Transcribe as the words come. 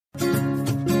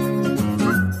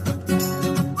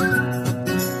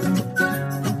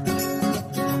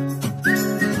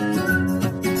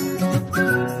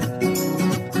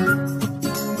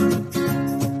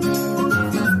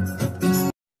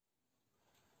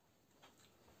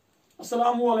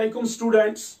Assalamualaikum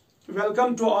students,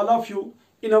 welcome to all of you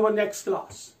in our next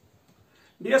class.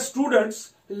 Dear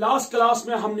students, last class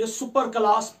में हमने super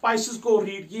class spices को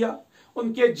read किया,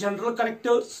 उनके general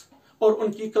characters और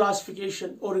उनकी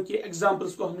क्लासिफिकेशन और उनके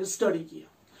एग्जांपल्स को हमने स्टडी किया।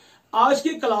 आज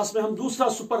की क्लास में हम दूसरा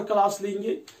सुपर क्लास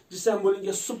लेंगे जिसे हम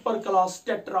बोलेंगे सुपर क्लास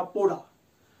टेट्रापोडा।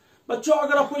 बच्चों,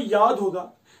 अगर आपको याद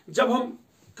होगा जब हम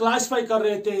क्लासिफाई कर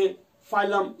रहे थे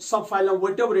फाइलम सब फाइलम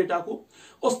वर्टेब्रेटा को,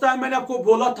 उस टाइम मैंने आपको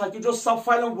बोला था कि जो सब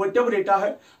फाइलम वर्टेब्रेटा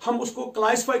है हम उसको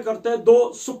क्लासिफाई करते हैं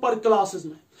दो सुपर क्लासेस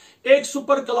में। एक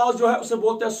सुपर क्लास जो है उसे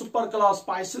बोलते हैं सुपर क्लास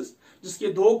स्पाइसेस, जिसके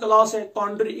दो क्लास है,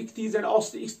 कॉन्ड्री इक्थीज एंड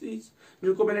ऑस्टिइक्थीज,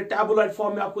 जिनको मैंने टैबुलर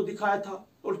फॉर्म में आपको दिखाया था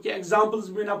और उनके एग्जांपल्स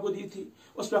भी मैंने आपको दी थी,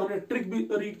 उस पर हमने ट्रिक भी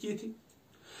रीड की थी।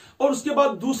 और उसके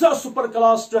बाद दूसरा सुपर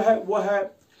क्लास जो है वो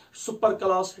है सुपर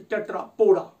क्लास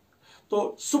टेट्रापोडा।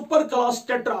 तो सुपर क्लास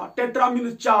टेट्रा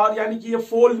मीन चार, यानी कि ये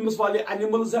 4 लिम्स वाले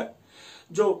एनिमल्स है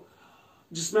जो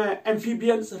जिसमें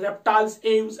amphibians, reptiles,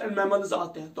 Aves and mammals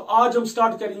आते हैं। तो आज हम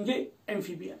स्टार्ट करेंगे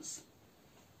एम्फीबियंस।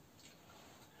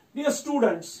 डियर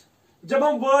स्टूडेंट्स, जब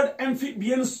हम वर्ड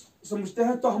एम्फीबियंस समझते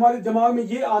हैं तो हमारे दिमाग में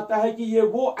ये आता है कि ये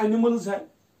वो एनिमल्स है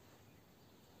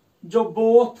जो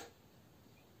both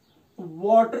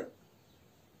water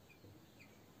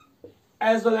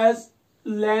as well as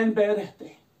land पे रहते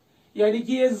हैं, यानी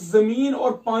कि ये जमीन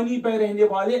और पानी पे रहने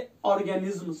वाले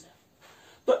ऑर्गेनिजम्स हैं।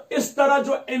 तो इस तरह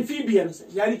जो एम्फीबियंस है,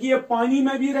 यानी कि ये पानी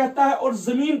में भी रहता है और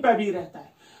जमीन पे भी रहता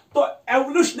है। तो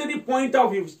एवोल्यूशनरी पॉइंट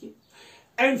ऑफ व्यू की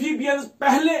एम्फीबियंस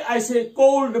पहले ऐसे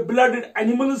कोल्ड ब्लडेड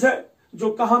एनिमल्स है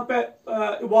जो कहां पे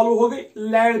इवॉल्व हो गए,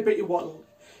 लैंड पे इवॉल्व हो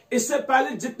गए। इससे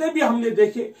पहले जितने भी हमने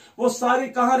देखे वो सारे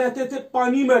कहां रहते थे,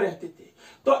 पानी में रहते थे।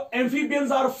 तो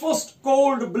amphibians are first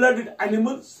cold blooded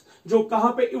animals जो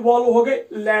कहां पे इवॉल्व हो गए,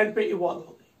 लैंड पे इवॉल्व हो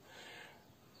गए।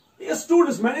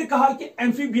 स्टूडेंट्स, मैंने कहा कि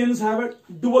amphibians have a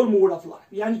dual mode of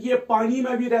life, यानी कि ये पानी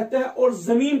में भी रहते हैं और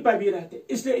जमीन पर भी रहते हैं,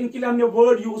 इसलिए इनके लिए हमने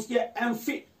वर्ड यूज किया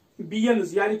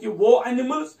एम्फीबियंस, यानी कि वो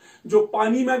एनिमल्स जो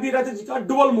पानी में भी रहते हैं, जिसका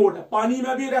डुअल मोड है, पानी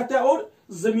में भी रहते हैं और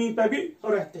जमीन पर भी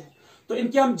रहते हैं। तो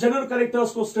इनके हम जनरल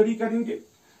कैरेक्टर्स को स्टडी करेंगे।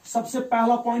 सबसे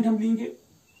पहला पॉइंट हम लेंगे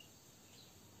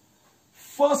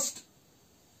first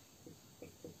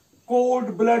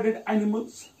cold-blooded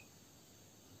animals.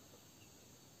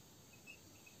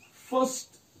 First,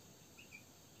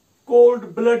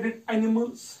 cold-blooded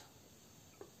animals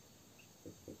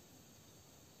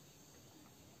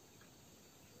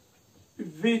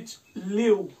which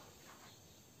live,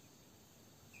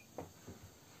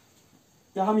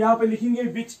 या हम यहां पे लिखेंगे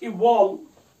which evolve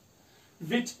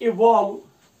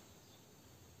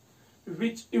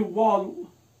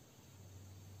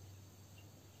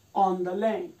on the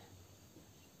land,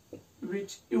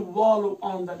 which evolve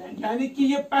on the land, यानी कि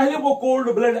ये पहले वो कोल्ड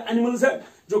ब्लड एनिमल्स है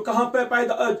जो कहां पे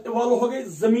पैदा इवॉल्व हो गए,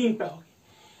 जमीन पे हो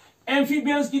गए।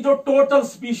 एम्फीबियंस की जो टोटल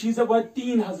स्पीशीज है वो है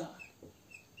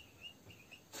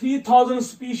 3000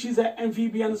 स्पीशीज है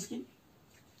एम्फीबियंस की।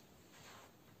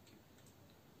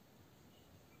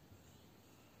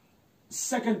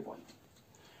 सेकंड पॉइंट,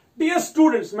 डियर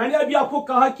स्टूडेंट्स, मैंने अभी आपको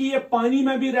कहा कि ये पानी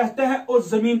में भी रहते हैं और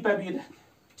जमीन पे भी रहते हैं,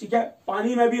 ठीक है,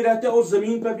 पानी में भी रहते हैं और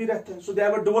जमीन पर भी रहते हैं। सो they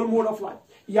have a double mode of life.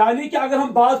 यानी कि अगर हम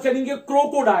बात करेंगे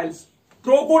क्रोकोडाइल्स,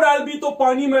 क्रोकोडाइल भी तो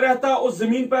पानी में रहता है और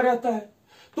जमीन पर रहता है।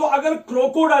 तो अगर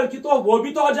क्रोकोडाइल की, तो वो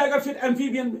भी तो आ जाएगा फिर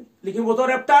एम्फीबियन में, लेकिन वो तो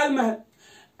रेप्टाइल में है।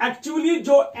 एक्चुअली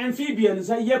जो एम्फीबियंस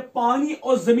है ये पानी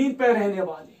और जमीन पर रहने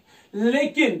वाले,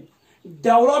 लेकिन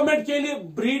डेवलपमेंट के लिए,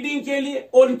 ब्रीडिंग के लिए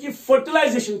और इनकी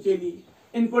फर्टिलाइजेशन के लिए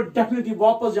इनको डेफिनेटली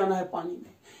वापस जाना है पानी में।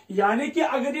 यानी कि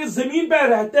अगर ये जमीन पर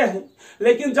रहते हैं,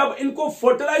 लेकिन जब इनको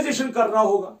फर्टिलाइजेशन करना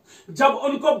होगा, जब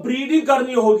उनको ब्रीडिंग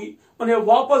करनी होगी, उन्हें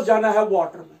वापस जाना है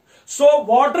वाटर में। सो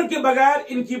वाटर के बगैर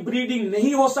इनकी ब्रीडिंग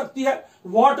नहीं हो सकती है,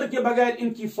 वाटर के बगैर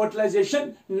इनकी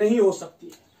फर्टिलाइजेशन नहीं हो सकती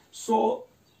है। सो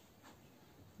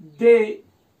they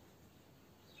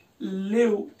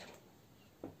live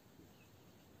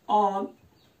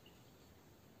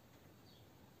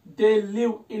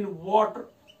in water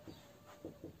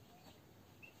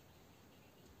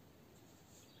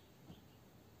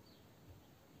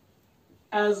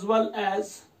as well as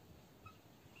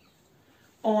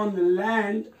on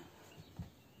land,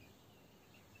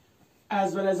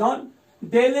 as well as on,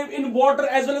 they live in water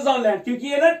as well as on land, क्योंकि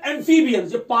ये ना एम्फीबियंस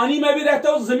जो पानी में भी रहते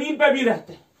हैं और जमीन पे भी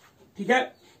रहते हैं, ठीक है।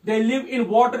 they live in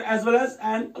water as well as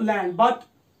and land, but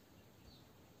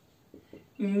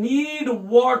need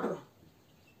water,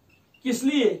 किस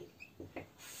लिए,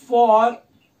 for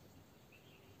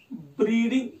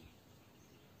breeding,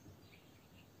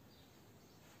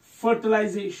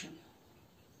 fertilization,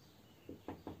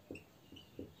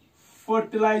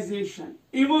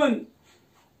 even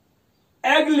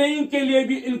egg laying के लिए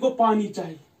भी इनको पानी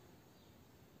चाहिए।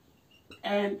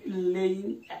 एंड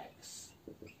लेइंग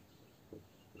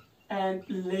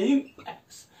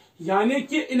एग्स, यानी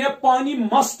कि इन्हें पानी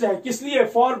मस्ट है, किस लिए?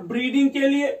 फॉर ब्रीडिंग के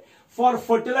लिए, फॉर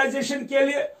फर्टिलाइजेशन के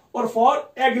लिए और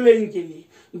फॉर एग लेइंग के लिए।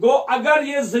 गो अगर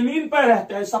ये जमीन पर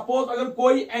रहते हैं, सपोज अगर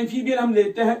कोई एम्फीबियन हम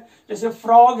लेते हैं जैसे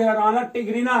फ्रॉग है, राना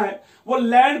टिग्रिना है, वो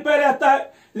लैंड पर रहता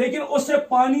है लेकिन उसे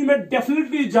पानी में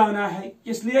डेफिनेटली जाना है,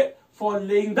 किस लिए? फॉर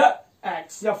लेइंग द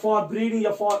एग्स या फॉर ब्रीडिंग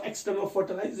या फॉर एक्सटर्नल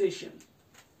फर्टिलाइजेशन।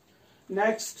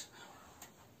 नेक्स्ट,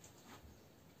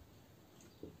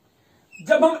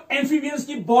 जब हम एम्फीबियंस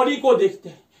की बॉडी को देखते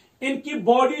हैं, इनकी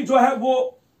बॉडी जो है वो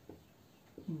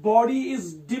body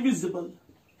is divisible,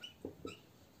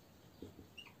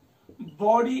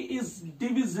 body is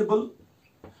divisible.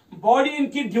 Body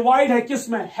इनकी डिवाइड है किस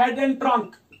में? Head and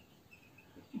trunk.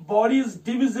 Body is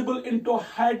divisible into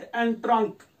head and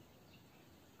trunk,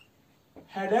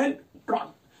 head and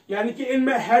trunk, यानी कि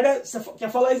इनमें हेड है,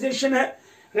 केफलाइजेशन है,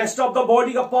 रेस्ट ऑफ द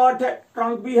बॉडी का पार्ट है,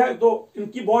 ट्रंक भी है, तो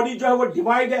इनकी बॉडी जो है वो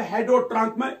डिवाइड है हेड और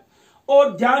ट्रंक में।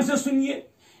 और ध्यान से सुनिए,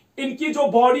 इनकी जो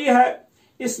बॉडी है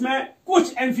इसमें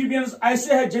कुछ एम्फीबियंस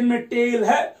ऐसे हैं जिनमें टेल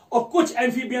है और कुछ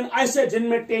एम्फीबियन ऐसे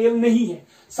जिनमें टेल नहीं है।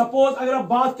 सपोज अगर आप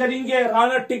बात करेंगे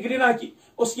राना टिग्रिना की,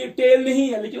 उसकी टेल नहीं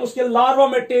है लेकिन उसके लार्वा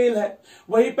में टेल है।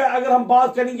 वहीं पे अगर हम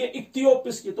बात करेंगे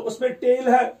इक्थियोपिस की तो उसमें टेल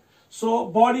है। So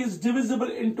body is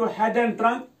divisible into head and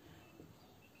trunk,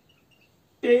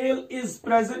 tail is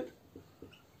present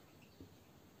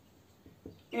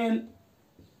in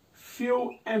few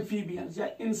amphibians या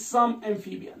in some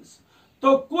amphibians।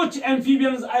 तो कुछ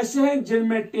amphibians ऐसे हैं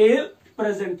जिनमें टेल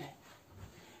प्रेजेंट है।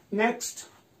 नेक्स्ट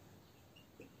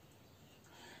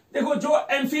देखो, जो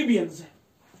amphibians है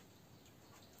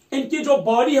इनकी जो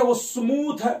बॉडी है वो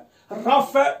स्मूथ है,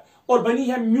 रफ है और बनी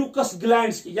है म्यूकस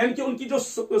ग्लैंड्स की, यानी कि उनकी जो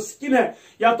स्किन है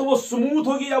या तो वो स्मूथ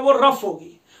होगी या वो रफ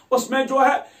होगी। उसमें जो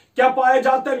है क्या पाया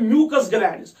जाता है? Mucus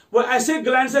glands. वो ऐसे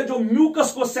ग्लैंड्स है जो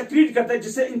म्यूकस को सेक्रीट करते हैं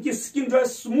जिससे इनकी स्किन जो है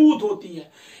स्मूथ होती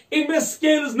है। इनमें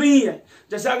स्केल्स नहीं है,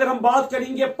 जैसे अगर हम बात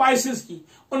करेंगे पाइसेस की,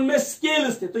 उनमें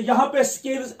स्केल्स थे, तो यहां पे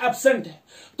स्केल्स एब्सेंट है।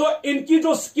 तो इनकी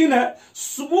जो स्किन है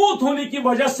स्मूथ होने की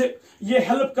वजह से ये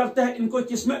हेल्प करता है इनको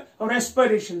किसमें?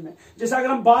 रेस्पिरेशन में। जैसे अगर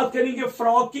हम बात करेंगे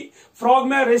फ्रॉग की, फ्रॉग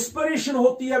में रेस्पिरेशन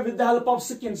होती है with the help of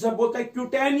skin, से बोलते हैं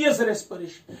क्यूटेनियस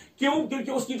रेस्पिरेशन। क्यों?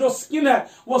 क्योंकि उसकी जो स्किन है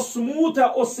वो स्मूथ है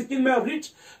और स्किन में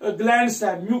रिच ग्लैंड्स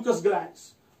है, mucus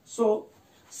glands. So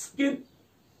skin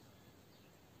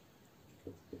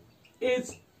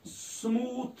is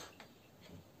smooth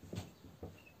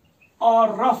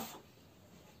और rough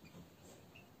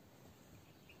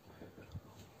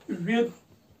with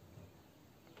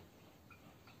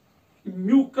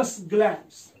mucus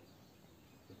glands,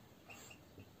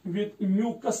 with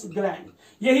mucus gland।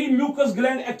 यही mucus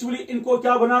gland एक्चुअली इनको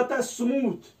क्या बनाता है?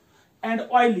 स्मूथ एंड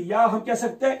ऑयली, या हम कह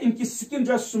सकते हैं इनकी स्किन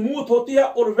जो है स्मूथ होती है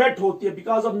और वेट होती है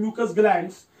because of mucus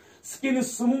glands। Skin is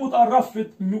smooth और rough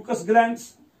with mucus glands।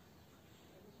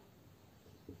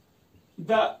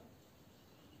 The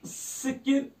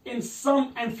skin in some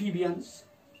amphibians,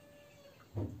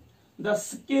 the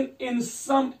skin in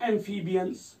some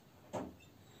amphibians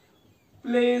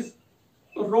plays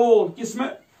role किसमें?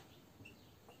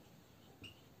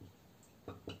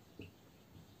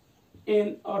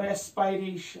 in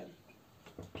respiration।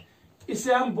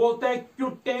 इसे हम बोलते हैं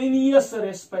क्यूटेनियस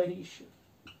रेस्पिरेशन।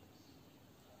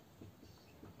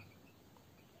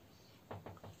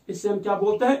 इसे हम क्या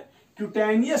बोलते हैं?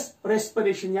 क्यूटेनियस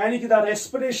रेस्पिरेशन, यानी कि the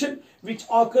respiration which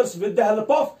occurs with the help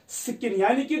of skin,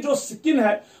 यानी कि जो स्किन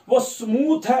है वो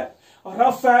स्मूथ है,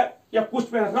 रफ है या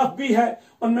कुछ में रफ भी है,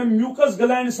 उनमें म्यूकस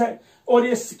ग्लैंड्स है और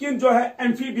ये स्किन जो है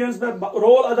एम्फीबियंस में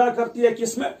रोल अदा करती है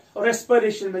किसमें?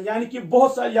 रेस्पिरेशन में। यानी कि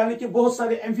बहुत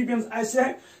सारे एम्फीबियंस ऐसे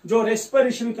हैं जो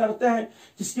रेस्पिरेशन करते हैं,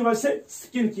 किसकी वजह से?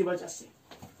 स्किन की वजह से।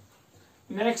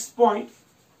 नेक्स्ट पॉइंट,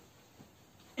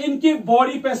 इनकी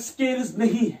बॉडी पे स्केल्स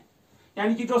नहीं है,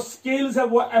 यानी कि जो स्केल्स है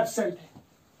वो एब्सेंट है।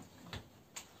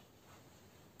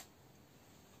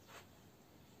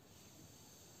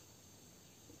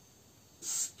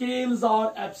 Scales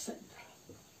are absent.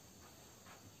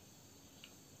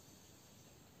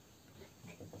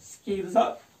 Scales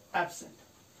are absent.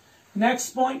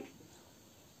 Next point,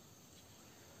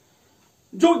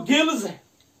 जो गिल्स है,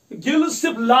 गिल्स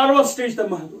सिर्फ लार्वल स्टेज तक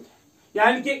महदूद है,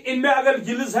 यानी कि इनमें अगर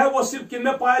गिल्स है वो सिर्फ किन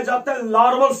में पाया जाता है?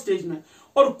 लार्वल स्टेज में।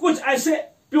 और कुछ ऐसे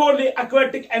प्योरली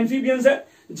एक्वेटिक एम्फीबियंस है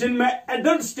जिनमें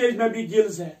एडल्ट स्टेज में भी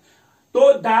गिल्स है।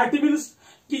 तो दैट मीन्स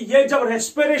कि ये जब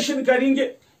रेस्पिरेशन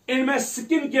करेंगे इनमें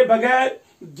स्किन के बगैर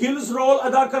गिल्स रोल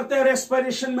अदा करते हैं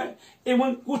रेस्पिरेशन में।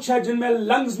 इवन कुछ है जिनमें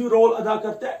लंग्स भी रोल अदा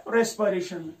करते हैं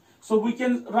रेस्पिरेशन में। So we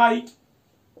can write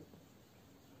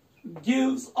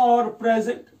gills are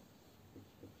present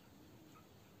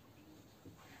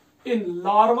in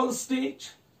larval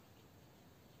stage,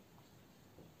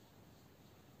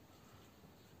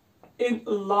 in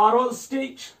larval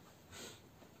stage,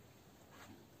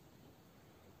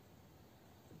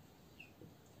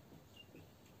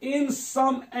 in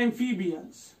some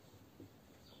amphibians,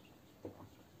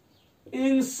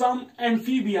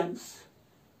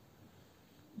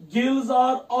 gills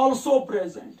are also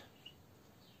present,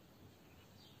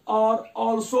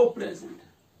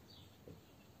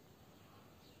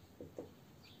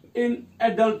 in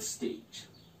adult stage,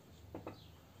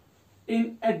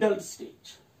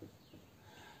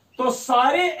 तो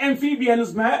सारे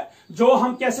एम्फीबियंस में जो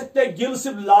हम कह सकते हैं गिल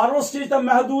सिर्फ लार्वल स्टेज तक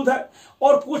महदूद है,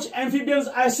 और कुछ एम्फीबियंस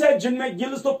ऐसे हैं जिनमें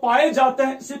गिल्स तो पाए जाते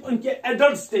हैं सिर्फ उनके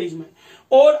एडल्ट स्टेज में,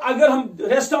 और अगर हम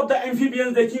रेस्ट ऑफ द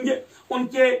एम्फीबियंस देखेंगे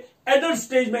उनके एडल्ट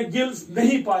स्टेज में गिल्स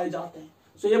नहीं पाए जाते हैं।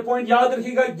 सो ये पॉइंट याद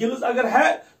रखिएगा, गिल्स अगर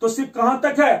है तो सिर्फ कहां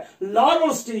तक है,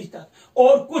 लार्वल स्टेज तक,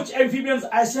 और कुछ एम्फीबियंस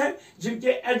ऐसे हैं जिनके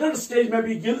एडल्ट स्टेज में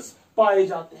भी गिल्स पाए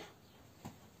जाते हैं।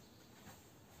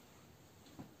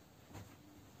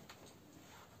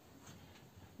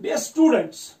 डियर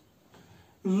स्टूडेंट्स,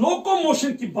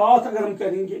 लोकोमोशन की बात अगर हम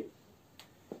करेंगे,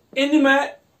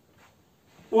 इनमें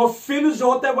वो फिन्स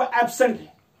जो होते हैं वो एब्सेंट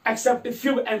है एक्सेप्ट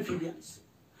फ्यू एम्फीबियंस।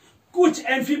 कुछ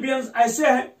एम्फीबियंस ऐसे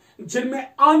हैं जिनमें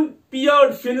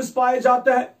अनपियर्ड फिन्स पाए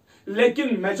जाते हैं,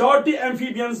 लेकिन मेजॉरिटी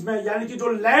एम्फीबियंस में, यानी कि जो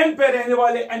लैंड पे रहने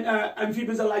वाले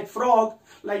amphibians like frog,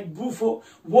 like Bufo,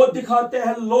 वो दिखाते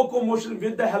हैं locomotion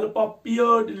with the help of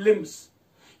peered limbs,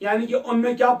 यानी कि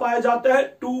उनमें क्या पाया जाता है,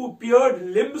 टू पियर्ड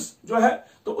लिम्स जो है,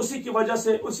 तो उसी की वजह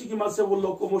से, उसी की मदद से वो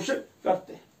लोकोमोशन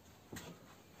करते हैं।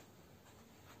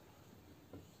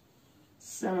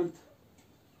 Seventh,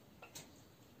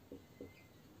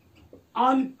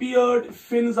 unpaired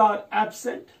fins are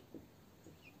absent.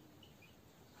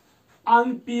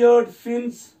 Unpaired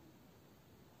fins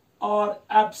are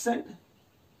absent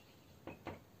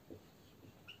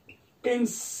in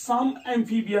some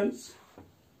amphibians.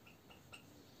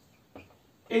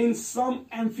 In some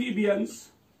amphibians,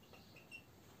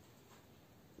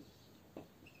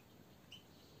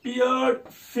 paired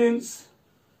fins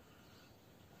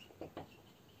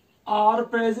are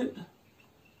present,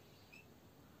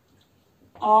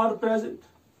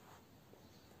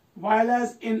 while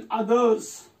as in others,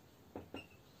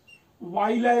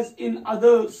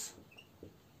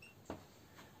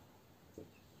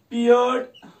 paired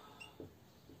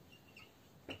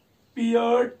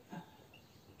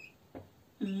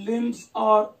limbs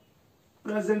are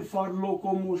present for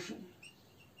locomotion,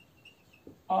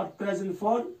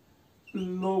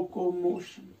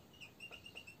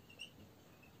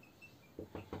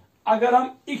 अगर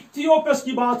हम इक्थियोपस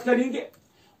की बात करेंगे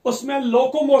उसमें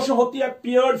लोकोमोशन होती है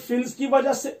पियर्ड फिन्स की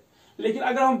वजह से, लेकिन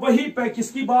अगर हम वही पे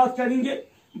किसकी बात करेंगे,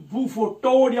 बूफो,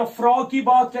 टोड या फ्रॉग की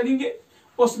बात करेंगे,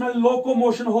 उसमें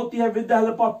लोकोमोशन होती है with the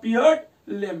help of peered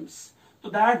limbs. तो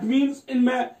दैट मींस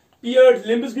इनमें पियर्ड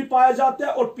लिम्स भी पाए जाते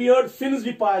हैं और पियर्ड फिन्स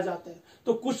भी पाए जाते हैं।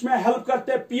 तो कुछ में हेल्प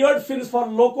करते हैं पियर्ड फिन्स फॉर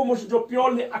लोकोमोशन जो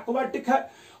प्योरली एक्वाटिक है,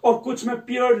 और कुछ में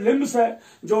पियर्ड लिम्स है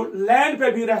जो लैंड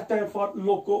पे भी रहते हैं फॉर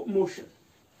लोकोमोशन।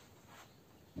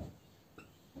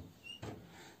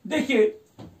 देखिए,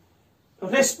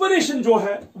 रेस्पिरेशन जो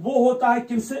है वो होता है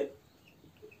किनसे,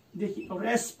 देखिए,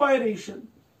 respiration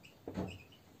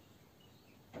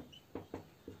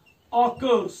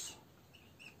occurs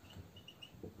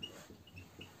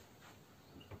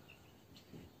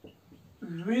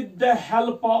with the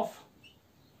help of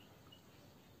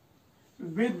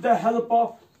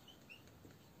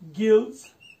gills.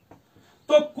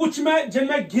 तो कुछ में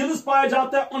जिनमें गिल्स पाए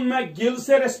जाते हैं उनमें गिल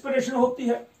से रेस्पिरेशन होती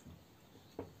है,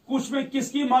 कुछ में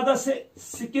किसकी मदद से,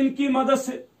 स्किन की मदद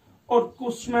से, और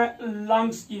कुछ में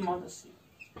लंग्स की मदद से।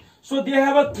 सो they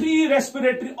have a 3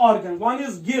 respiratory organ, one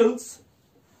is gills,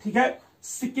 ठीक है,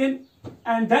 स्किन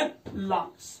एंड देन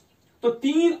लंग्स। तो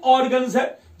 3 ऑर्गन्स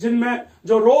है जिनमें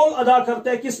जो रोल अदा करते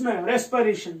हैं किसमें,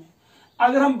 रेस्पिरेशन में।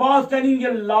 अगर हम बात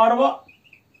करेंगे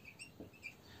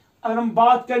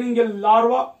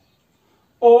लार्वा,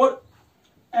 और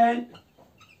एंड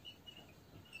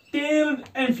टेल्ड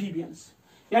एम्फीबियंस,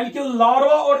 यानी कि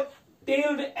लार्वा और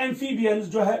टेल्ड एम्फीबियंस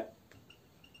जो है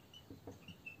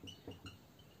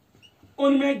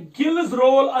उनमें गिल्स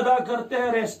रोल अदा करते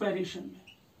हैं रेस्पिरेशन में,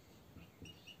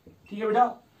 ठीक है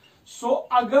बेटा। सो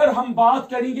अगर हम बात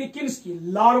करेंगे किसकी,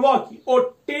 लार्वा की,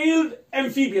 और टेल्ड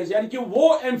एम्फीबियंस, यानी कि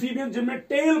वो एम्फीबियंस जिनमें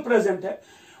टेल प्रेजेंट है,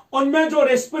 उनमें जो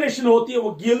रेस्पिरेशन होती है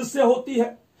वो गिल्स से होती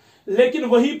है। लेकिन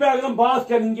वहीं पे अगर हम बात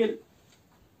करेंगे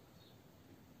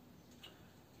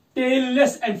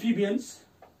tailless amphibians,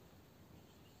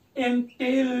 in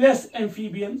tailless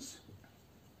amphibians,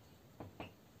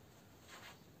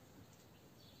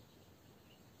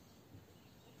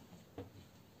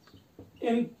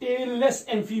 in tailless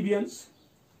amphibians,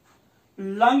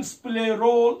 lungs play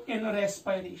role in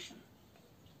respiration.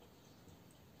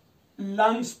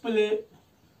 Lungs play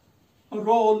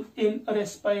role in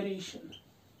respiration.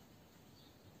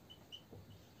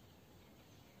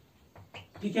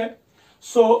 ठीक है,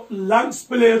 सो lungs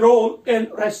play role in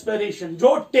respiration.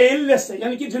 जो टेललेस है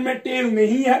यानी कि जिनमें टेल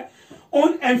नहीं है,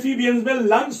 उन एम्फीबियंस में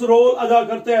लंग्स रोल अदा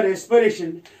करते हैं रेस्पिरेशन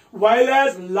में, वाइल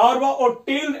एज लार्वा और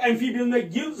टेल एम्फीबियंस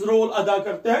में गिल्स रोल अदा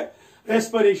करते हैं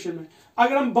रेस्पिरेशन में.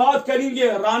 अगर हम बात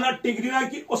करेंगे राना टिग्रिना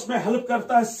की, उसमें हेल्प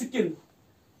करता है स्किन.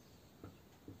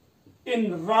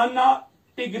 इन राना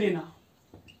टिग्रिना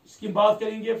इसकी बात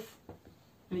करेंगे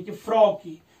यानी कि फ्रॉग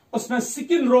की, उसमें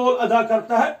स्किन रोल अदा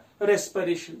करता है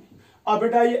रेस्पिरेशन में. अब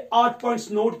बेटा ये 8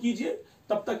 पॉइंट्स नोट कीजिए,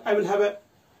 तब तक I will have a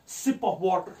SIP of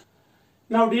water.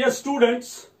 Now dear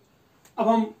students, अब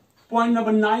हम पॉइंट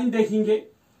नंबर 9 देखेंगे.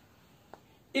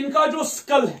 इनका जो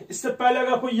स्कल है, इससे पहले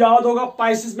अगर कोई याद होगा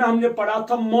पाइसिस में हमने पढ़ा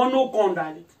था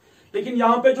मोनोकॉन्डाइलिक, लेकिन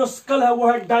यहां पे जो स्कल है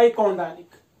वो है dicondylic.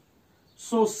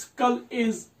 So skull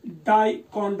is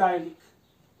dicondylic.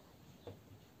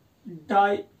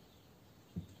 Dicondylic,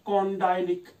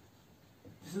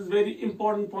 this is very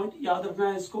important point, याद रखना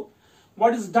है इसको.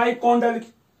 What is dicondylic?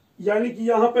 यानी कि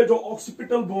यहां पे जो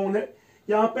ऑक्सीपिटल बोन है,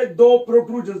 यहां पे दो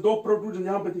प्रोट्रूजन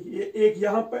यहां पे देखिए, एक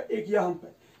यहां पे एक यहां पे,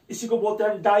 इसी को बोलते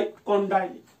हैं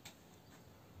डाइकॉन्डाइलिक.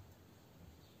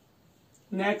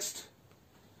 Next,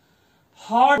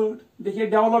 heart. देखिए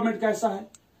डेवलपमेंट कैसा है.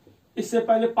 इससे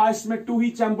पहले पाइस में 2 ही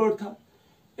चैम्बर्ड था,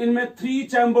 इनमें 3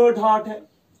 चैम्बर्ड हार्ट है,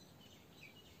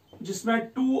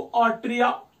 जिसमें 2 आर्टरिया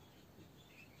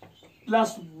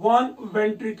प्लस 1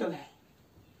 वेंट्रिकल है.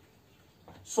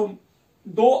 सो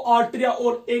 2 आर्टरिया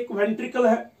और 1 वेंट्रिकल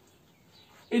है.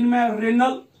 इनमें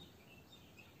renal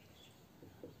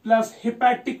plus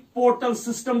hepatic portal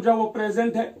system जो वो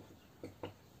प्रेजेंट है.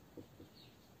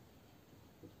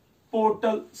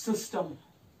 पोर्टल सिस्टम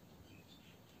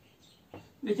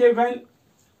देखिए,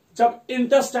 जब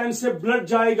इंटेस्टाइन से ब्लड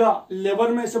जाएगा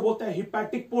लिवर में, इसे बोलते हैं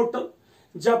हिपैटिक पोर्टल.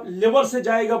 जब लिवर से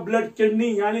जाएगा ब्लड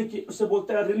किडनी, यानी कि उसे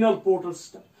बोलते हैं रिनल पोर्टल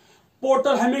सिस्टम.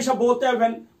 पोर्टल हमेशा बोलते हैं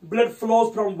when blood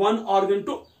flows from one organ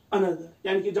to another,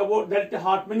 यानी कि जब वो डायरेक्ट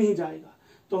हार्ट में नहीं जाएगा.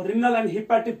 तो रिनल एंड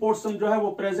हिपैटिक पोर्टल जो है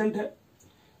वो प्रेजेंट है.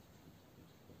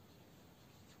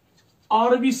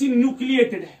 आरबीसी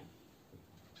न्यूक्लिएटेड है,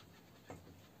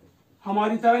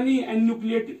 हमारी तरह नहीं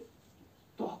एन्यूक्लिएटेड.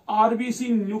 तो आरबीसी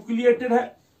न्यूक्लिएटेड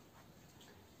है,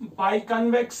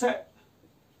 बाइकन्वेक्स है.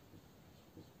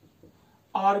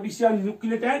 RBC are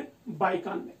nucleated and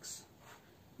बाइकन्वेक्स.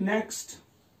 Next,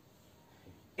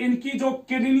 इनकी जो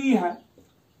किडनी है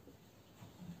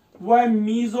वो है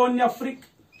मीजोनेफ्रिक.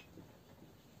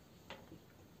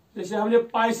 जैसे हमने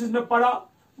पाइसिस में पढ़ा,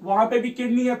 वहां पे भी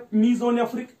किडनी है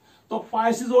मीजोनेफ्रिक. तो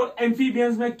पाइसिस और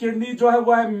एम्फीबियंस में किडनी जो है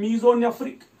वो है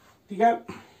मीजोनेफ्रिक. ठीक है,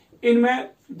 इनमें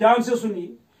ध्यान से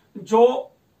सुनिए,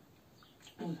 जो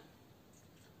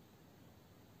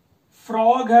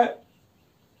फ्रॉग है,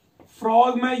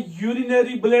 फ्रॉग में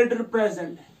यूरिनरी ब्लैडर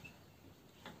प्रेजेंट है.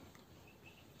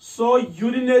 सो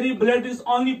urinary bladder is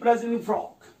only present in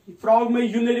frog. Frog में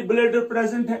यूरिनरी ब्लैडर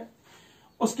प्रेजेंट है.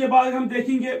 उसके बाद हम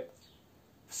देखेंगे,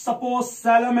 suppose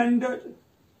salamander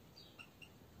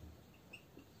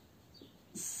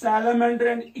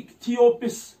and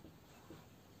इक्थियोपिस.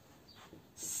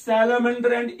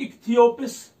 Salamander and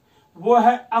इक्थियोपिस वो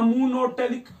है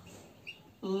अमूनोटेलिक.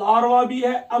 लार्वा भी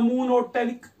है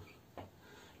अमूनोटेलिक.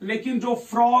 लेकिन जो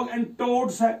फ्रॉग एंड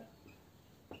टोड्स है,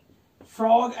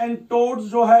 फ्रॉग एंड टोड्स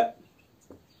जो है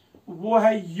वो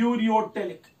है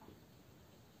यूरियोटेलिक.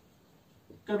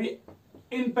 कभी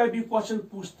इन पर भी क्वेश्चन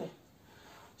पूछते हैं.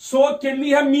 सो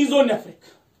किडनी है मीजोनेफ्रिक.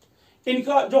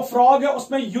 इनका जो फ्रॉग है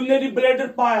उसमें यूरिनरी ब्लैडर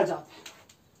पाया जाता है.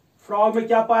 फ्रॉग में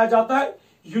क्या पाया जाता है?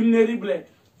 Urinary bladder.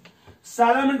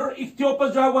 सैलमेंडर और इक्थियोपस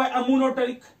जो है वो है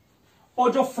अमूनोटेरिक,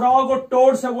 और जो फ्रॉग और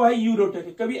टोड्स है वो है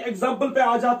यूरोटेरिक. कभी एग्जांपल पे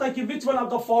आ जाता है कि which one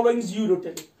of the following is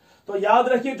यूरोटेरिक, तो याद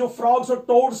रखिए जो फ्रॉग्स और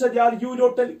टोड्स है दे आर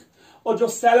यूरोटेरिक, और जो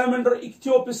सैलमेंडर और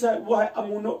इक्थियोपस है वो है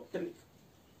अमूनोटेरिक.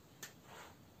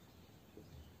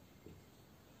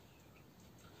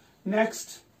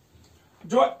 नेक्स्ट,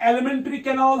 जो एलिमेंट्री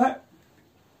कैनाल है,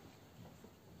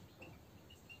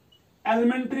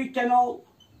 एलिमेंट्री कैनाल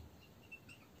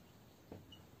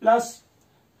प्लस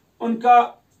उनका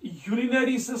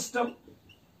urinary system,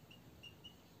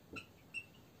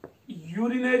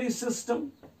 urinary system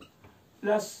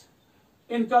plus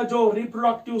इनका जो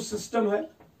रिप्रोडक्टिव सिस्टम है,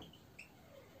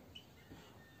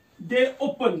 दे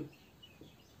ओपन,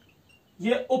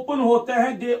 ये ओपन होते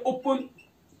हैं, दे open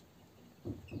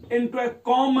into a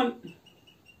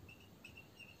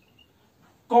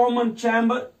common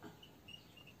chamber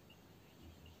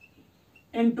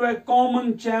into A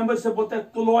common chamber से बोलते हैं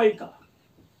क्लोएका।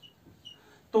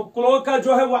 तो क्लोएका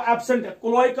जो है वो एब्सेंट है।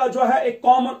 क्लोएका जो है एक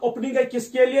कॉमन ओपनिंग है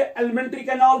किसके लिए? एलिमेंट्री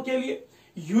कैनाल के लिए,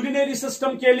 यूरिनरी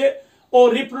सिस्टम के लिए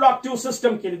और रिप्रोडक्टिव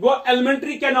सिस्टम के लिए। वो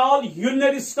एलिमेंट्री कैनाल,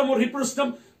 यूरिनरी सिस्टम और रिप्रोडक्टिव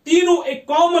सिस्टम तीनों एक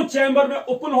कॉमन चैम्बर में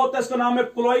ओपन होता है, इसका नाम है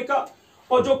क्लोएका।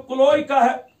 और जो क्लोएका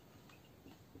है,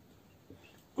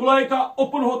 क्लोएका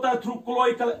ओपन होता है थ्रू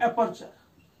क्लोइकल एपर्चर।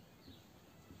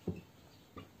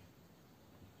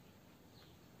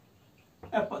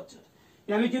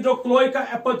 यानी कि जो क्लोएका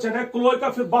एपर्चर है, क्लोएका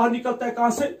फिर बाहर निकलता है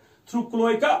कहां से? थ्रू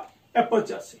क्लोएका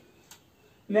एपर्चर से।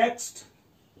 नेक्स्ट,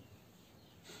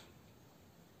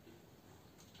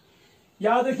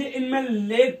 याद रखिए इनमें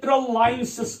लेटरल लाइन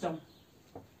सिस्टम,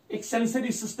 एक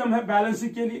सेंसरी सिस्टम है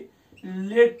बैलेंसिंग के लिए।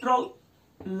 Lateral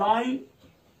line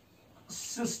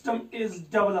system is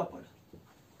developed,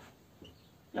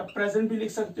 या प्रेजेंट भी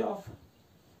लिख सकते हो आप।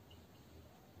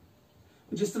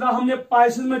 जिस तरह हमने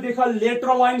पाइसेस में देखा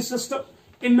लेटरल लाइन सिस्टम,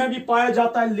 इनमें भी पाया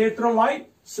जाता है लेटरल लाइन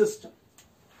सिस्टम।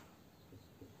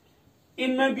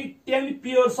 इनमें भी 10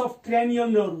 पेयर्स ऑफ क्रैनियल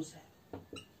नर्व्स है।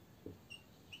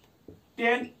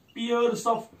 10 पेयर्स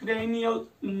ऑफ क्रैनियल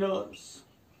नर्व्स।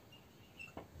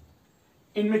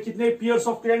 इनमें कितने पेयर्स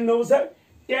ऑफ क्रैनियल नर्व्स है?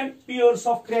 10 pairs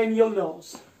of cranial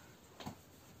nerves.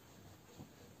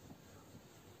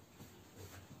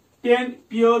 10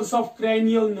 pairs of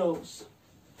cranial nerves.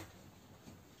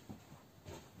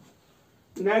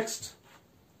 Next,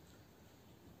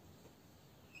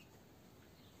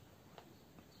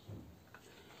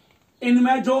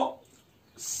 इनमें जो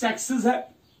सेक्सेस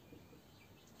है,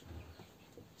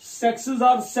 सेक्सेस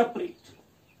आर सेपरेट,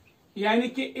 यानी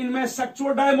कि इनमें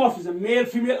सेक्सुअल डायमॉर्फिज्म, मेल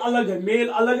फीमेल अलग है, मेल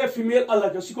अलग है, फीमेल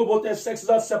अलग है, उसी को बोलते हैं सेक्सेस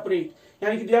आर सेपरेट,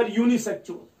 यानी कि दे आर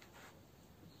यूनिसेक्सुअल।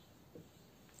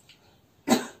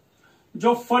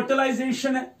 जो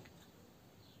फर्टिलाइजेशन है,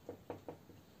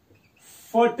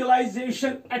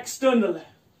 फर्टिलाइजेशन एक्सटर्नल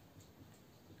है,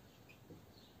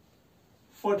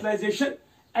 फर्टिलाइजेशन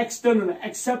एक्सटर्नल है,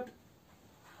 एक्सेप्ट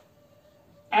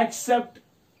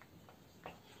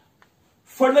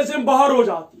फर्टिलाइजेशन बाहर हो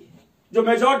जाती है। जो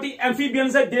मेजॉरिटी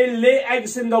एम्फीबियंस है, दे lay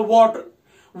eggs in the water,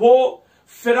 वो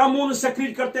फेरामोन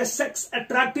सेक्रीट करते हैं, सेक्स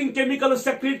अट्रैक्टिंग केमिकल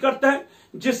सेक्रीट करते हैं,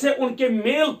 जिससे उनके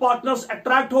मेल पार्टनर्स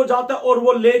अट्रैक्ट हो जाते हैं और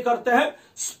वो ले करते हैं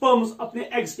स्पर्म्स अपने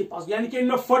एग्स के पास। यानी कि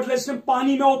इनमें फर्टिलाइजेशन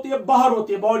पानी में होती है, बाहर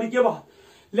होती है, बॉडी के बाहर।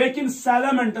 लेकिन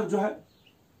सैलामेंडर जो है,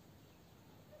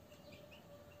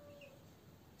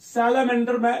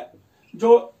 सैलामेंडर में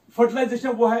जो फर्टिलाइजेशन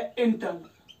वो है इंटरनल।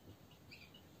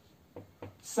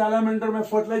 सैलामेंडर में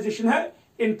फर्टिलाइजेशन है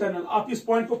इंटरनल। आप इस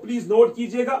पॉइंट को प्लीज नोट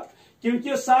कीजिएगा, क्योंकि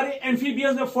ये सारे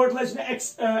एम्फीबियंस में फर्टिलाइजेशन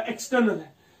एक्सटर्नल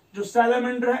है। जो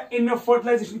सैलामेंडर है, इनमें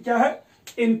फर्टिलाइजेशन क्या है?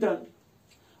 इंटरनल।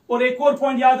 और एक और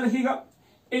पॉइंट याद रखिएगा,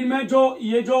 इनमें जो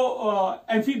ये जो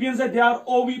एम्फीबियंस है, दे आर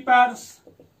ओविपैर्स।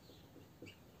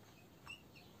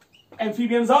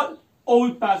 एम्फीबियंस आर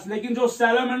ओविपैर्स, लेकिन जो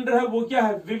सैलामेंडर है वो क्या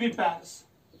है? विविपैर्स।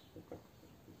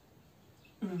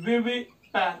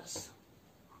 विविपैर्स।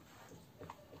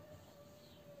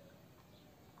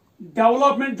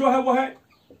 डेवलपमेंट जो है वो है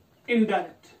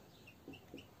इनडायरेक्ट।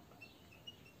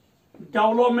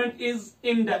 डेवलपमेंट इज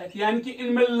इनडायरेक्ट, यानी कि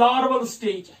इनमें लार्वल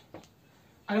स्टेज है।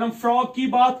 अगर हम फ्रॉग की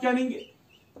बात करेंगे,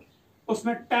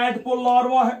 उसमें टैडपोल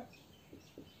लार्वा है,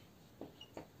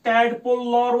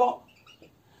 टैडपोल लार्वा।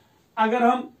 अगर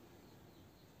हम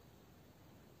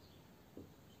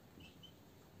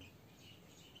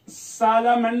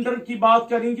सैलामेंडर की बात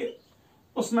करेंगे,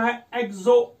 उसमें है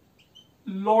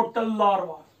एक्सोलोटल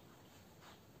लार्वा,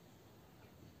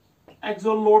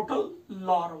 एक्सोलोटल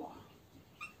लार्वा।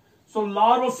 सो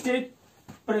लार्वा स्टेज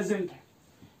प्रेजेंट है।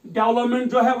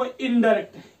 डेवलपमेंट जो है वो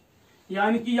इनडायरेक्ट है,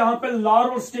 यानी कि यहां पे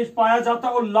लार्वा स्टेज पाया जाता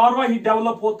है और लार्वा ही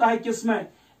डेवलप होता है किसमें?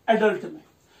 एडल्ट में।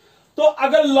 तो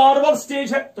अगर लार्वा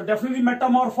स्टेज है तो डेफिनेटली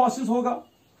मेटामॉर्फोसिस होगा।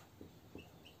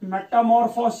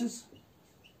 Metamorphosis,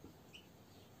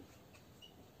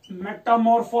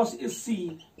 Metamorphosis is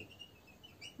seen.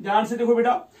 ध्यान से देखो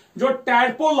बेटा, जो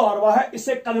टैडपोल लार्वा है,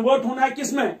 इसे कन्वर्ट होना है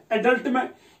किसमें? एडल्ट में।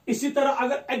 इसी तरह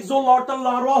अगर एक्सोलोटल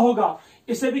लार्वा होगा,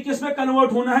 इसे भी किसमें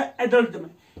कन्वर्ट होना है? एडल्ट में।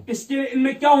 इसके लिए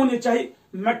इनमें क्या होने चाहिए?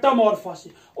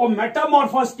 मेटामॉर्फोसिस। और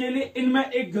मेटामॉर्फोसिस के लिए इनमें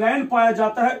एक ग्लैंड पाया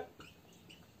जाता है,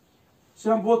 जिसे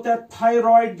हम बोलते हैं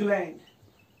थायराइड ग्लैंड।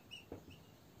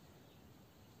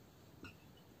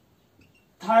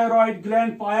 थायराइड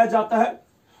ग्लैंड पाया जाता है।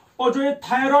 और जो ये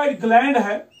थायराइड ग्लैंड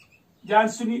है, ध्यान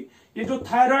सुनिए, ये जो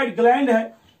थायराइड ग्लैंड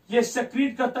है, ये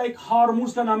सेक्रीट करता है एक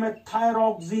हार्मोन का नाम है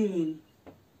thyroxine.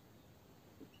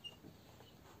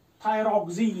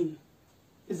 Thyroxine,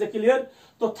 is it clear?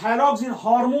 तो थायरॉक्सिन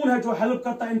हार्मोन है जो हेल्प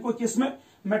करता है इनको किसमें?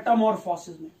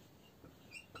 मेटामॉर्फोसिस में।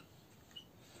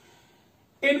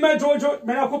 इनमें जो जो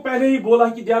मैंने आपको पहले ही बोला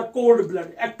कि they are cold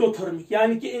blood, ectothermic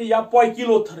यानी कि या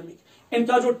पॉइकिलोथर्मिक,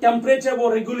 इनका जो टेम्परेचर वो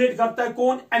रेगुलेट करता है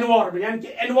कौन, एनवायरमेंट, यानी कि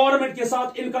एनवायरमेंट के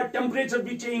साथ इनका टेम्परेचर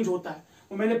भी चेंज होता है।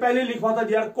 वो मैंने पहले लिखवा था,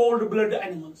 they are cold blood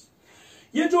animals.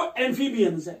 ये जो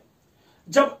एम्फीबियंस है,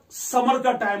 जब समर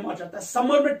का टाइम आ जाता है,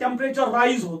 समर में टेम्परेचर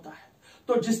राइज होता है,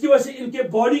 तो जिसकी वजह से इनके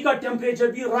बॉडी का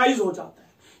टेम्परेचर भी राइज हो जाता है।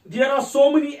 There are so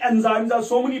many enzymes, are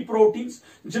so many proteins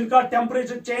जिनका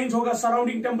टेम्परेचर चेंज होगा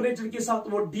सराउंडिंग टेम्परेचर के साथ,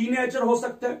 वो डीनेचर हो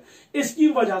सकते हैं। इसकी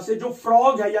वजह से जो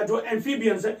फ्रॉग है या जो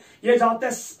एम्फीबियंस है, ये जाते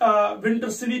हैं विंटर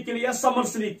स्लीप के लिए या समर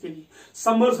स्लीप के लिए।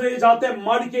 समर से ये जाते हैं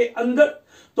मड के अंदर,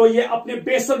 तो ये अपने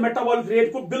बेसल मेटाबॉलिक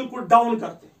रेट को बिल्कुल डाउन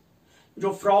करते हैं।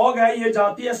 जो फ्रॉग है ये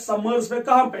जाती है समर्स में,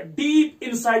 कहां पे, deep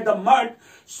inside the mud,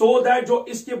 so that जो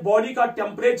इसके बॉडी का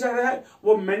टेम्परेचर है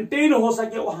वो मेंटेन हो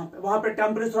सके। वहां पे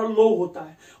टेम्परेचर लो होता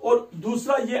है। और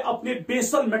दूसरा, ये अपने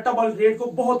बेसल मेटाबॉलिक रेट को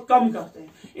बहुत कम करते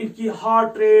हैं। इनकी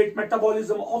heart rate,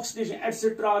 metabolism, oxidation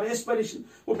etcetera, respiration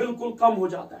वो बिल्कुल कम हो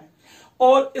जाता है।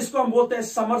 और इसको हम बोलते हैं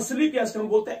समर स्लीप या इसको हम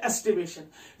बोलते हैं एस्टिवेशन।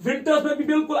 विंटर्स में भी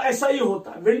बिल्कुल ऐसा ही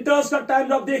होता है। विंटर्स का टाइम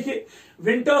जब देखिए,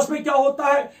 विंटर्स में क्या होता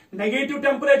है, नेगेटिव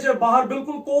टेम्परेचर, बाहर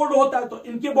बिल्कुल कोल्ड होता है, तो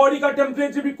इनके बॉडी का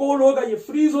टेम्परेचर भी कोल्ड होगा, ये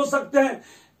फ्रीज हो सकते हैं।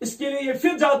 इसके लिए ये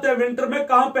फिर जाते हैं विंटर में,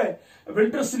 कहां पे,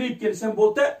 विंटर स्लीप के लिए हम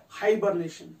बोलते हैं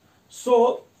hibernation.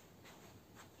 So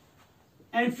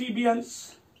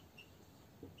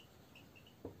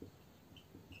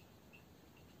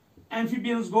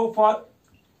amphibians go for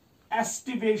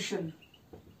estivation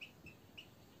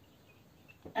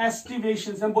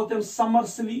से हम बोलते हैं समर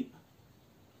स्लीप,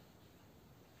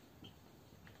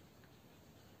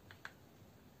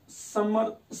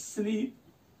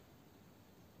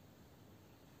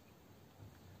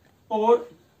 और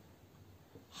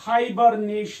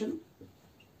हाइबरनेशन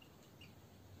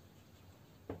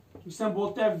जिसे हम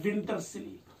बोलते हैं विंटर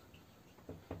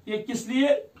स्लीप। ये किस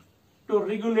लिए, टू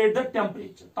रेगुलेट द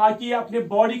टेम्परेचर, ताकि ये अपने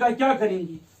बॉडी का क्या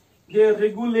करेंगी, दे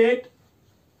रेगुलेट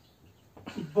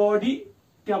बॉडी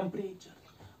टेम्परेचर।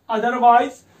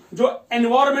 अदरवाइज जो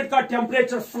एनवायरमेंट का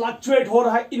टेम्परेचर फ्लक्चुएट हो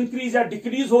रहा है, इंक्रीज या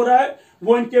डिक्रीज हो रहा है,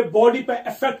 वो इनके बॉडी पे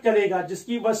इफेक्ट करेगा,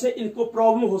 जिसकी वजह से इनको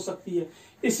प्रॉब्लम हो सकती है।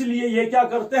 इसलिए ये क्या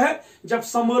करते हैं, जब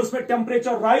समर्स में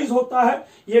टेम्परेचर राइज होता है,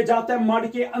 ये जाता है मड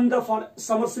के अंदर फॉर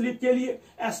समर स्लीप के लिए,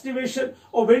 एस्टिवेशन,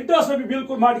 और विंटर्स में भी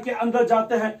बिल्कुल मड के अंदर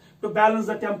जाते हैं टू बैलेंस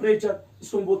द टेम्परेचर।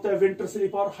 इसको बोलते हैं विंटर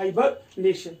स्लीप और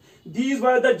hibernation. These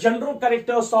were the general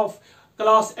characters of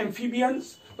class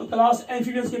amphibians. तो क्लास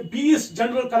एम्फीबियंस के 20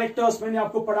 जनरल कैरेक्टर्स मैंने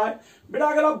आपको पढ़ाए। बेटा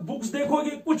अगर आप बुक्स देखोगे,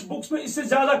 कुछ बुक्स में इससे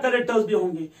ज्यादा कैरेक्टर्स भी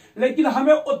होंगे, लेकिन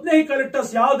हमें उतने ही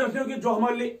कैरेक्टर्स याद रखने होंगे जो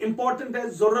हमारे लिए इंपॉर्टेंट है,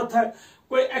 जरूरत है।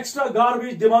 कोई एक्स्ट्रा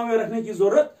गार्बेज दिमाग में रखने की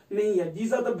जरूरत नहीं है।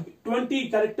 दीज आर द 20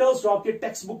 कैरेक्टर्स जो आपके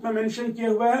टेक्स्ट बुक में मेंशन किए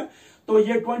हुए हैं। तो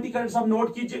ये 20 कैरेक्टर्स आप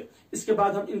नोट कीजिए, इसके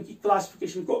बाद हम इनकी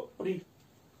क्लासिफिकेशन को रीड।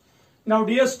 नाउ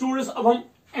डियर स्टूडेंट्स, अब हम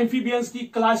एम्फीबियंस की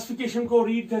क्लासिफिकेशन को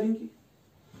रीड करेंगे।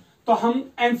 तो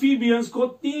हम एम्फीबियंस को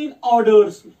 3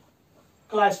 ऑर्डर्स में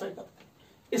क्लासिफाई करते हैं।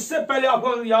 इससे पहले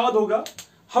आपको याद होगा,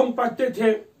 हम पढ़ते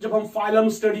थे, जब हम फाइलम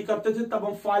स्टडी करते थे तब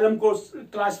हम फाइलम को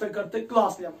क्लासिफाई करते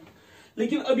क्लास लेवल,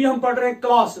 लेकिन अभी हम पढ़ रहे हैं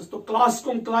क्लासेस, तो क्लास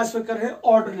को हम क्लासिफाई कर रहे हैं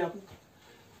ऑर्डर लेवल।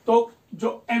 तो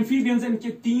जो एम्फीबियंस, इनके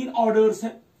 3 ऑर्डर्स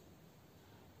हैं।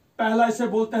 पहला इसे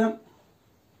बोलते हैं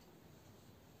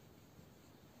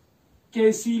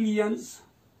कैसिलियंस,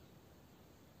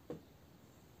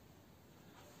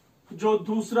 जो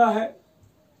दूसरा है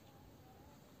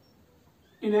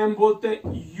इन्हें हम बोलते हैं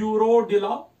यूरोडिला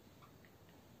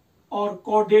और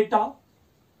कॉडेटा,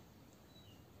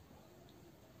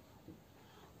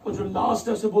 और जो लास्ट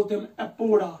है उसे बोलते हैं हम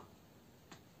एपोडा,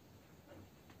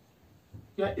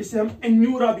 या इसे हम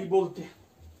एन्यूरा भी बोलते हैं,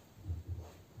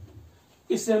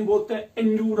 इसे हम बोलते हैं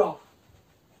एन्यूरा।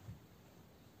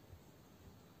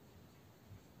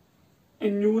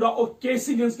 और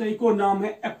कैसिलियंस का एक और नाम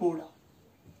है एपोडा।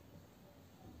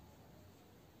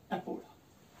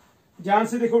 ध्यान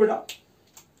से देखो बेटा,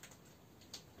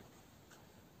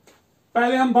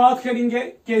 पहले हम बात करेंगे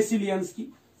कैसिलियंस की,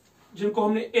 जिनको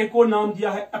हमने एक और नाम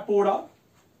दिया है एपोडा।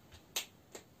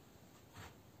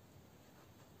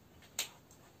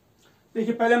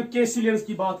 देखिए, पहले हम कैसिलियंस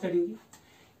की बात करेंगे।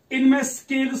 इनमें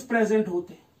स्केल्स प्रेजेंट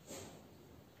होते हैं,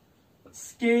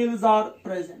 स्केल्स आर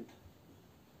प्रेजेंट।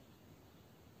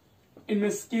 इनमें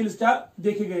स्केल्स क्या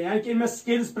देखे गए, यानी कि इनमें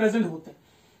स्केल्स प्रेजेंट होते हैं।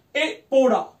 ए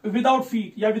पोडा विदाउट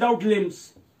फीट या विदाउट लिम्स,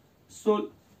 सो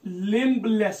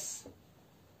लिम्बलेस,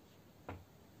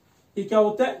 ये क्या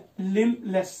होता है,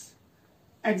 लिम्बलेस।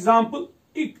 एग्जाम्पल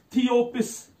इक्थियोफिस,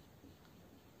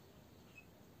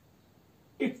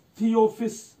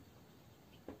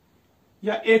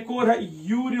 या एक और है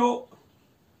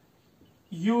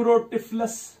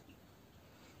यूरोटिफ्लस।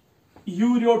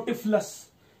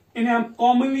 इन्हें हम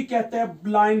कॉमनली कहते हैं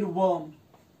ब्लाइंड वर्म,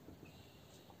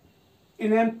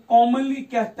 इन्हें हम कॉमनली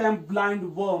कहते हैं ब्लाइंड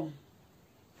वर्म।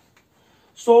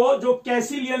 सो जो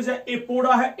कैसिलियंस है,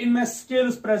 एपोडा है, इनमें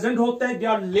स्केल्स प्रेजेंट होते हैं, दे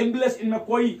आर लिम्बलेस, इनमें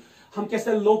कोई हम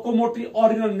कहते हैं लोकोमोटरी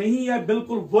ऑर्गन नहीं है,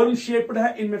 बिल्कुल वर्म शेप्ड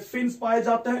है, इनमें फिन्स पाए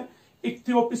जाते हैं,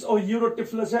 इक्थियोपिस और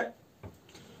यूरोटिफलस है।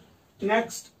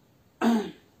 नेक्स्ट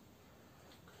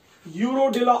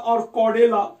यूरोडिला और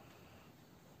कॉडेला,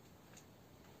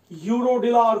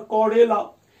 यूरोडिला और कॉडेला,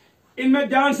 इनमें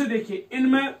ध्यान से देखिए,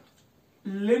 इनमें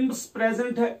लिम्ब्स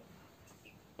प्रेजेंट है,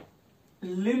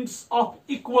 limbs of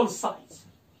equal size,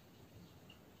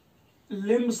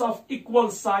 limbs of equal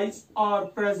size are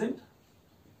present.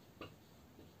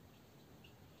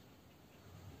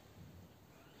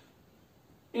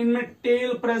 इनमें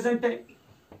tail present है,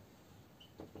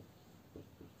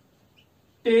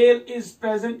 tail is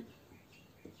present,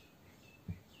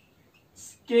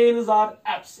 scales are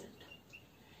absent,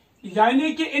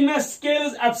 यानी कि इनमें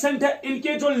scales absent है,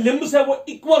 इनके जो limbs है वो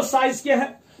equal size के हैं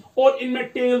और इनमें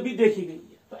tail भी देखी गई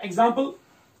है। तो एग्जाम्पल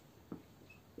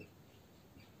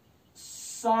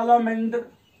सालामेंडर,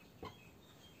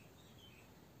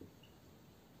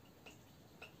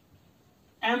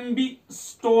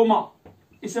 एम्बिस्टोमा,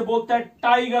 इसे बोलते हैं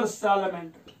टाइगर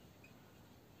सालामेंडर,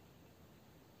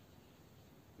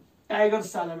 टाइगर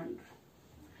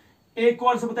सालामेंडर। एक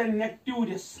और से बोलते हैं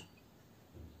नेक्टूरियस,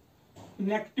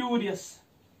 नेक्टूरियस,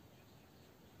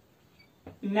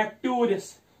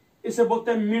 नेक्टूरियस, इसे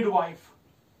बोलते हैं midwife,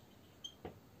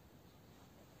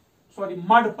 sorry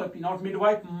mud puppy, not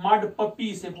midwife, mud puppy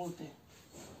इसे बोलते हैं,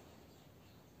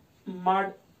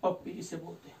 मड पपी इसे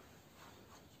बोलते हैं।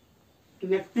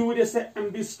 नेक्टूरियस है,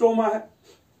 एम्बिस्टोमा है।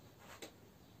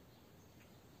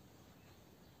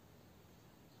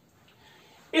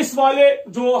 इस वाले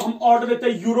जो हम ऑर्डर देते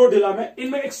हैं यूरोडिला में,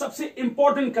 इनमें एक सबसे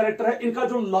इंपॉर्टेंट कैरेक्टर है, इनका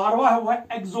जो लार्वा है वो है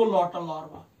एक्सोलॉटल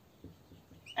लार्वा,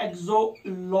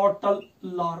 एक्सोलॉटल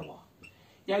लार्वा,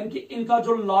 यानी कि इनका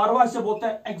जो लार्वा इसे बोलते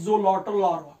हैं एक्सोलॉटल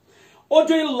लार्वा। और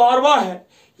जो ये लार्वा है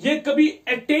ये कभी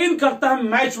अटेन करता है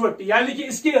मैच्योरिटी, यानी कि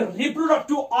इसके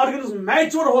रिप्रोडक्टिव ऑर्गन्स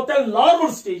मैच्योर होते हैं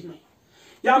लार्वल स्टेज में,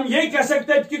 या हम ये कह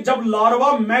सकते हैं कि जब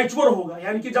लार्वा मैच्योर होगा,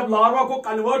 यानी कि जब लार्वा को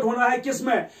कन्वर्ट होना है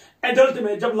किसमें, एडल्ट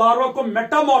में, जब लार्वा को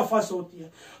मेटामॉर्फोसिस होती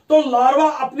है तो लार्वा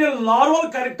अपने लार्वल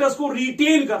कैरेक्टर्स को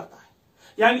रिटेन करता है,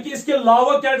 यानी कि इसके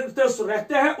लार्वा कैरेक्टर्स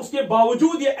रहते हैं, उसके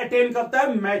बावजूद ये अटेन करता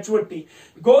है मैच्योरिटी।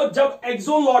 गो जब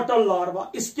एक्सोलॉटल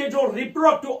लार्वा, इसके जो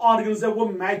रिप्रोडक्टिव ऑर्गन्स है वो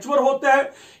मैच्योर होते हैं,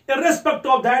 इर्रेस्पेक्ट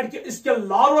ऑफ दैट कि इसके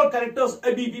लार्वल कैरेक्टर्स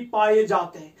अभी भी पाए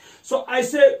जाते हैं। सो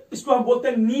ऐसे इसको हम बोलते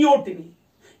हैं नियोटिनी।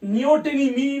 नियोटिनी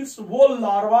मीन्स वो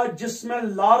लार्वा जिसमें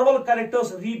लार्वल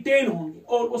कैरेक्टर्स रिटेन होंगे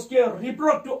और उसके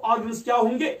रिप्रोडक्टिव ऑर्गन्स क्या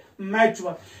होंगे,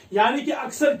 मैच्योर। यानी कि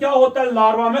अक्सर क्या होता है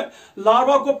लार्वा में,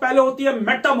 लार्वा को पहले होती है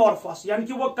मेटामॉर्फोसिस, यानी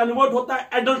कि वो कन्वर्ट होता है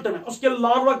एडल्ट में, उसके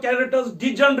लार्वा कैरेक्टर्स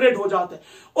डिजनरेट हो जाते हैं,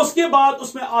 उसके बाद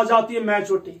उसमें आ जाती है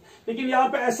मैच्योरिटी। लेकिन यहां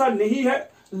पे ऐसा नहीं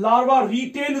है, लार्वा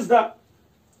रिटेन्स द,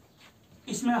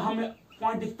 इसमें हमें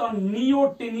पॉइंट दिखता है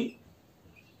नियोटिनी,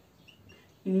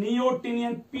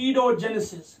 नियोटिनियन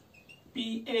paedogenesis,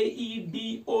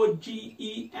 PAEDOGENESIS,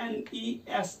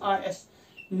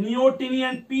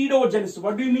 neotinian pedogenesis.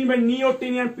 What do you mean by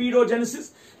neotinian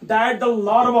pedogenesis? That the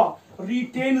larva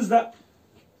retains the,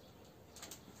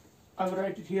 I will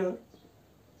write it here,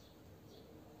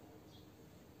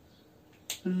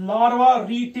 larva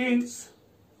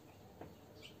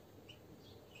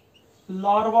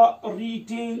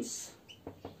retains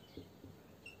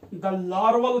the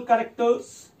larval characters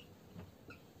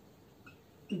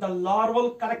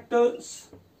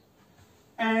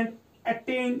and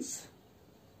attains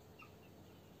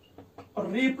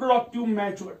reproductive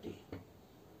maturity,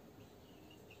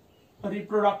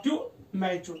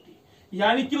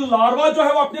 यानी कि larva जो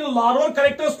है वो अपने larval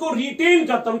characters को retain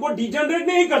करता है, उनको डिजेनरेट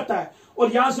नहीं करता है,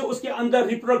 और यहां से उसके अंदर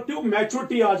रिप्रोडक्टिव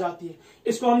मैच्योरिटी आ जाती है।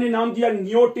 इसको हमने नाम दिया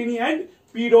नियोटिनी and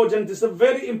paedogenesis. This is a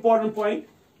very important point,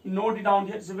 note it down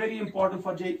here, it's very important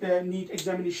for NEET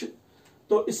examination.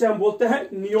 तो इसे हम बोलते हैं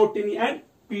नियोटिनी and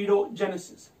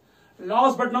paedogenesis.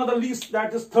 Last but not the least,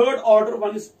 that is third order,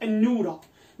 one is Anura.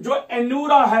 जो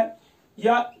Anura है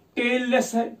या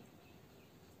tailless है,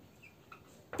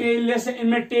 tailless है,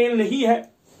 इनमें टेल नहीं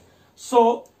है।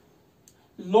 सो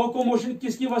लोकोमोशन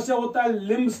किसकी वजह से होता है,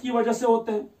 लिम्ब्स की वजह से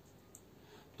होते हैं।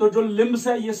 तो जो लिम्ब्स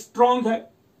है ये स्ट्रॉन्ग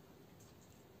है,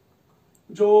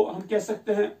 जो हम कह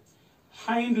सकते हैं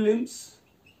हाइंड लिम्ब्स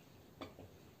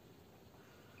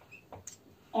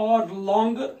और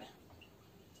longer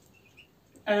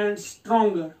and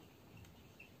stronger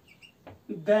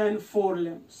than four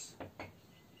limbs.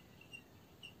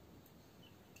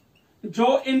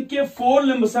 जो इनके फोर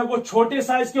लिम्ब्स है वो छोटे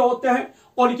साइज के होते हैं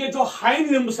और इनके जो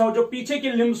हाइंड लिम्ब्स है, जो पीछे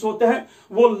के लिम्ब्स होते हैं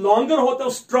वो लॉन्गर होते हैं,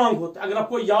 स्ट्रांग होते हैं। अगर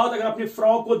आपको याद, अगर आपने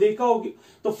फ्रॉग को देखा होगी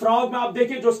तो फ्रॉग में आप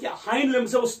देखिए जो उसके हाइंड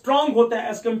लिम्ब्स है वो स्ट्रांग होते हैं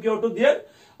as compare to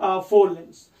their four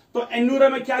limbs. तो एन्यूरा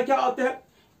में क्या क्या आते हैं?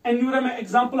 एन्यूरा में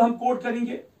एग्जांपल हम कोट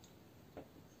करेंगे।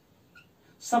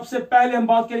 सबसे पहले हम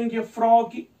बात करेंगे फ्रॉग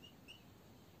की।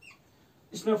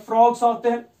 इसमें फ्रॉग्स आते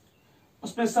हैं,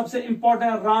 उसमें सबसे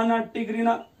इंपॉर्टेंट राना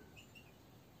टिग्रिना।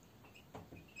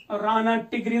 राना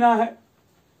टिग्रिना है,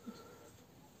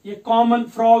 ये कॉमन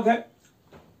फ्रॉग है।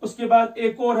 उसके बाद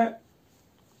एक और है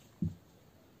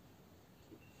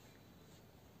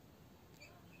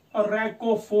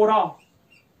रैकोफोरा।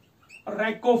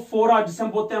 रैकोफोरा जिसे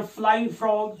हम बोलते हैं फ्लाइंग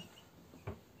फ्रॉग।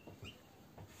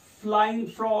 Flying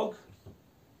frog.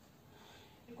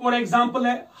 एक और एग्जांपल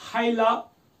है हाइला,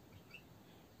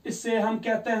 इससे हम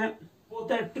कहते हैं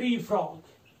बोलते हैं ट्री फ्रॉग।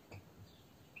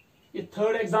 ये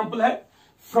थर्ड एग्जांपल है।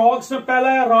 फ्रॉग्स में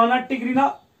पहला है राना टिग्रिना,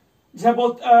 जिसे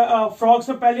बोलते फ्रॉग्स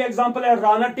में पहली एग्जांपल है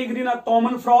Rana टिग्रिना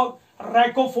common frog,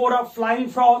 रैकोफोरा flying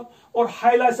frog और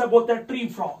हाइला से बोलते हैं ट्री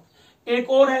फ्रॉग। एक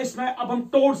और है इसमें, अब हम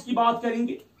टोड्स की बात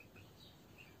करेंगे।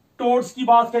 टोड्स की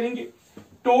बात करेंगे।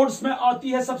 टोड्स में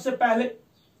आती है सबसे पहले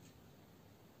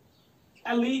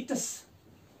एलिटस।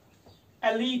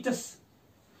 एलिटस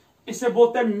इसे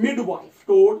बोलते हैं मिडवाइफ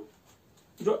टोड।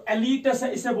 जो एलिटस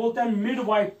है इसे बोलते हैं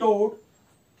मिडवाइफ टोड।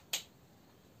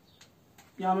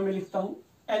 यहां मैं लिखता हूं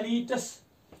elitist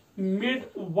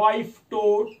midwife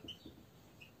toad.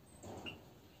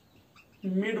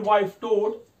 Midwife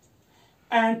toad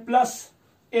and plus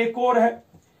एक और है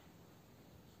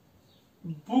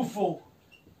बुफो,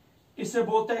 इसे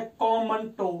बोलते हैं कॉमन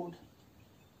टोड।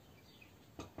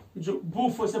 जो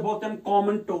बुफो इसे बोलते हैं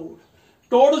कॉमन टोड।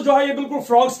 टोड्स जो है ये बिल्कुल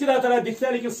फ्रॉग्स की तरह दिखते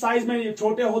हैं, लेकिन साइज में ये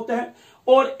छोटे होते हैं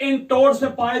और इन टोड्स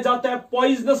में पाए जाते हैं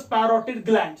पॉइजनस पैरोटिड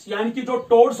ग्लैंड्स। यानी कि जो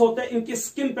टोड्स होते हैं इनकी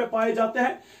स्किन पे पाए जाते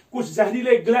हैं कुछ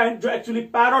जहरीले ग्लैंड जो एक्चुअली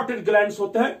पैरोटिड ग्लैंड्स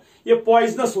होते हैं, ये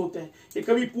पॉइजनस होते हैं। ये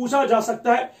कभी पूछा जा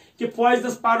सकता है कि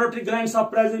poisonous parotid glands are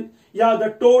present या the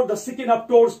toad the skin of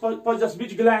toads poisonous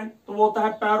which gland, तो वो होता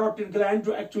है पैरोटिड ग्लैंड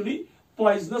जो एक्चुअली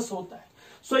पॉइजनस होता है।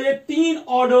 सो ये तीन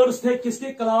ऑर्डर्स थे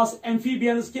किसके? क्लास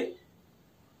एम्फीबियंस के।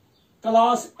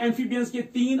 क्लास एम्फीबियंस के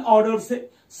तीन ऑर्डर से,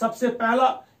 सबसे पहला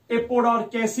एपोडा और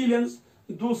कैसिलियंस,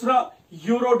 दूसरा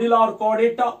यूरोडिला और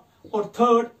कॉर्डेटा और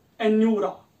थर्ड एन्यूरा।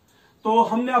 तो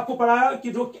हमने आपको पढ़ाया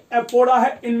कि जो एपोडा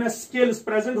है इनमें स्केल्स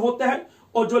प्रेजेंट होते हैं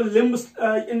और जो लिम्ब्स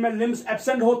इनमें लिम्ब्स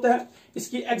एब्सेंट होते हैं।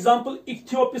 इसकी एग्जांपल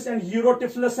इक्थियोपिस एंड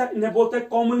यूरोटिफिलस है, इन्हें बोलते हैं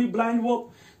commonly blind worm.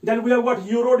 Then we have got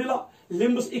यूरोडिला,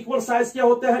 limbs equal size के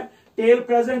होते हैं, टेल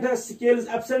प्रेजेंट है, स्केल्स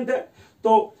एब्सेंट है।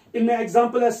 तो इनमें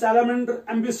एग्जांपल है सैलामेंडर,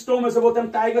 एम्बिस्टोम ऐसे बोलते हैं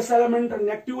टाइगर सैलामेंडर,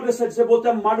 नेक्ट्यूरस से बोलते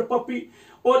हैं मड पपी।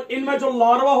 और इनमें जो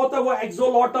लार्वा होता है वो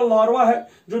एक्सोलॉटल लार्वा है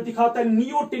जो दिखाता है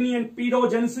नियोटिनियन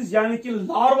पीडोजेनेसिस, यानी कि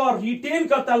लार्वा रिटेन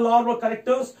करता है लार्वा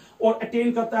कैरेक्टर्स और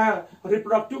अटेन करता है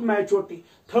reproductive maturity.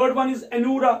 Third one is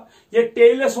Anura, ये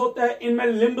टेललेस होता है, इनमें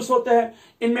लिम्ब्स होते हैं,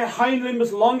 इनमें हाइंड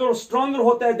लिम्ब्स लॉन्गर और स्ट्रॉन्गर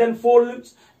होता है देन फोर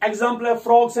लिम्ब्स। एग्जाम्पल है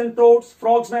फ्रॉग्स एंड टोड्स।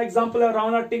 फ्रॉग्स में एग्जाम्पल है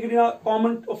Rana टिग्रिना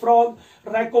common frog,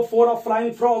 रैकोफोरा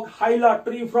flying frog, हाइला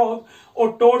tree frog.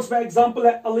 और टोड्स में एग्जाम्पल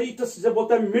है एलिटस जिसे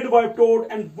बोलते हैं मिडवाइफ टोड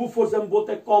एंड बुफो जिसे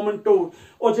बोलते हैं कॉमन टोड।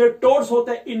 और जो टोड्स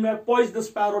होते हैं इनमें पॉइजनस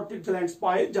पैरोटिड ग्लैंड्स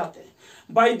पाए जाते हैं।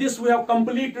 By this we have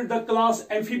completed the class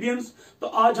amphibians. तो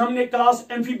आज हमने क्लास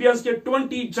एम्फीबियंस के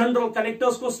 20 जनरल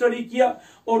कैरेक्टर्स को स्टडी किया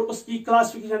और उसकी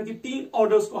क्लासिफिकेशन की 3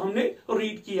 ऑर्डर्स को हमने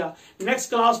रीड किया। नेक्स्ट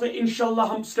क्लास में इंशाल्लाह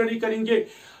हम स्टडी करेंगे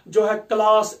जो है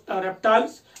क्लास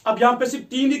रेप्टाइल्स। अब यहां पे सिर्फ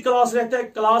 3 ही क्लास रहते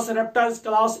हैं, class reptiles,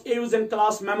 class Aves and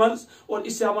class mammals, और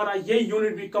इससे हमारा ये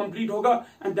यूनिट भी कंप्लीट होगा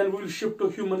and then we will shift to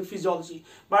human physiology.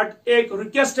 But एक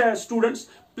रिक्वेस्ट है स्टूडेंट्स,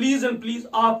 प्लीज एंड प्लीज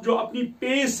आप जो अपनी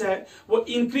पेस है वो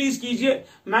इंक्रीज कीजिए।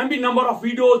 मैं भी नंबर ऑफ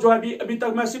वीडियो जो है अभी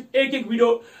तक मैं सिर्फ एक वीडियो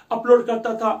अपलोड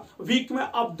करता था, वीक में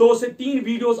अब 2 से 3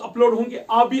 वीडियोस अपलोड होंगे।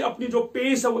 आप भी अपनी जो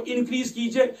पेस है वो इंक्रीज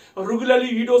कीजिए,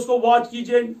 रेगुलरली वीडियोस को वॉच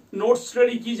कीजिए, नोट्स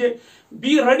स्टडी कीजिए,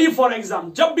 बी रेडी फॉर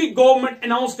एग्जाम। जब भी गवर्नमेंट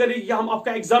अनाउंस करेगी कि हम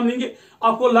आपका एग्जाम लेंगे,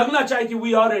 आपको लगना चाहिए कि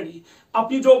वी आर रेडी।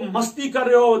 अपनी जो मस्ती कर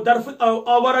रहे हो,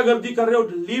 आवारागर्दी कर रहे हो,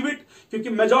 लीव इट, क्योंकि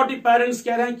मेजॉरिटी पेरेंट्स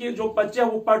कह रहे हैं कि जो बच्चे हैं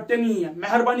वो पढ़ते नहीं है।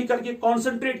 मेहरबानी करके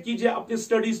कंसंट्रेट कीजिए अपनी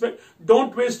स्टडीज पे,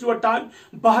 डोंट वेस्ट योर टाइम।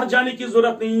 बाहर जाने की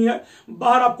जरूरत नहीं है।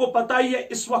 बाहर आपको पता ही है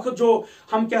इस वक्त जो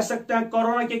हम कह सकते हैं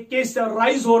कोरोना के केस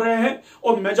राइज हो रहे हैं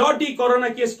और मेजॉरिटी कोरोना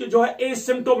केस के जो है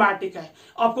एसिम्प्टोमेटिक है,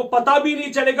 आपको पता भी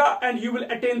नहीं चलेगा and you will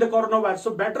attain the corona virus. So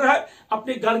better है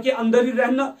अपने घर के अंदर ही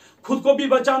रहना, खुद को भी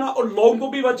बचाना और लोगों को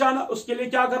भी बचाना। उसके लिए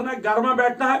क्या करना है? घर में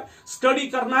बैठना है, स्टडी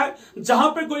करना है। जहां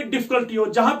पे कोई डिफिकल्टी हो,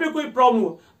 जहां पे कोई प्रॉब्लम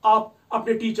हो, आप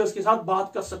अपने टीचर्स के साथ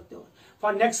बात कर सकते हो।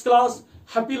 For next class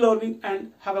Happy learning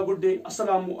and have a good day.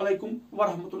 Assalamu alaikum wa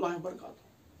rahmatullahi wa barakatuh.